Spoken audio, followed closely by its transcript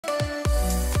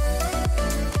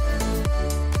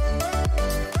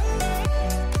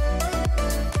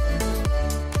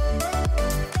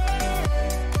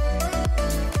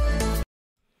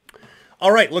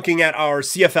All right, looking at our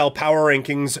CFL Power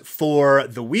Rankings for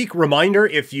the week. Reminder,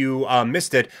 if you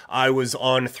missed it, I was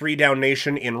on 3 Down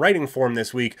Nation in writing form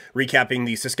this week, recapping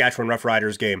the Saskatchewan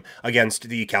Roughriders game against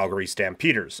the Calgary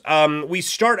Stampeders. We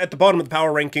start at the bottom of the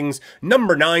Power Rankings.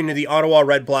 Number 9, the Ottawa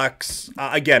Red Blacks.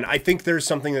 Again, I think there's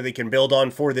something that they can build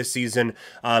on for this season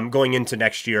going into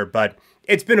next year, but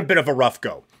it's been a bit of a rough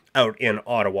go out in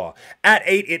Ottawa. At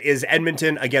 8, it is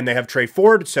Edmonton. Again, they have Trey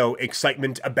Ford, so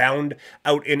excitement abound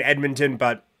out in Edmonton,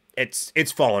 but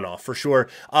it's fallen off for sure.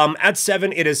 At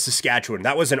 7, it is Saskatchewan.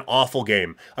 That was an awful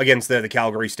game against the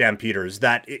Calgary Stampeders.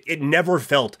 That it never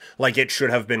felt like it should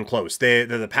have been close.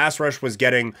 The pass rush was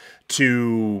getting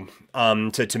to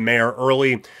Mayer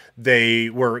early. They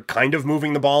were kind of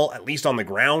moving the ball, at least on the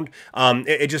ground.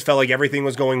 It just felt like everything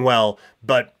was going well,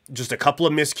 but just a couple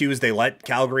of miscues. They let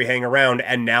Calgary hang around,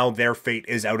 and now their fate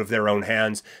is out of their own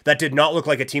hands. That did not look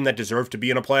like a team that deserved to be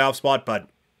in a playoff spot, but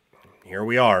here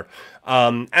we are.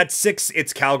 At 6,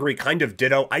 it's Calgary, kind of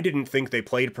ditto. I didn't think they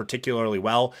played particularly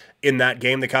well in that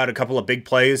game. They caught a couple of big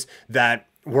plays that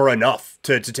were enough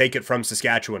to take it from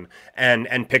Saskatchewan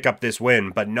and pick up this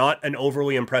win, but not an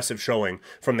overly impressive showing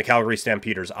from the Calgary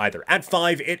Stampeders either. At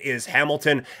 5, it is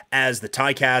Hamilton as the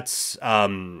Ticats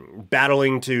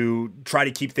battling to try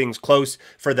to keep things close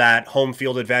for that home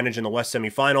field advantage in the West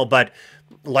semifinal, but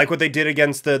like what they did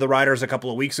against the Riders a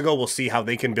couple of weeks ago, we'll see how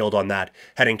they can build on that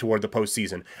heading toward the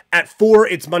postseason. At 4,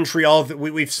 it's Montreal.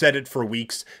 We've said it for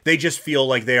weeks. They just feel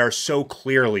like they are so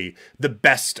clearly the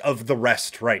best of the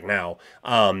rest right now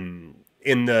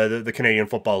in the Canadian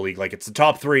Football League. Like, it's the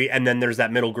top 3, and then there's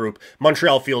that middle group.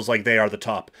 Montreal feels like they are the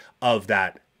top of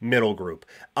that middle group.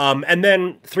 And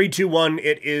then 3, 2, 1,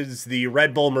 it is the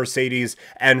Red Bull, Mercedes,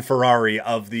 and Ferrari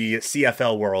of the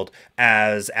CFL world,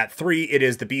 as at 3, it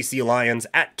is the BC Lions,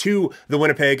 at 2, the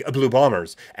Winnipeg Blue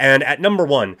Bombers, and at number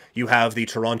 1, you have the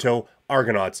Toronto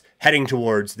Argonauts heading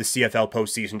towards the CFL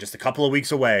postseason, just a couple of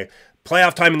weeks away.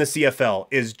 Playoff time in the CFL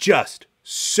is just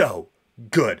so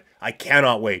good. I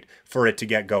cannot wait for it to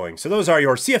get going. So those are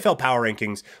your CFL Power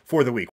Rankings for the week.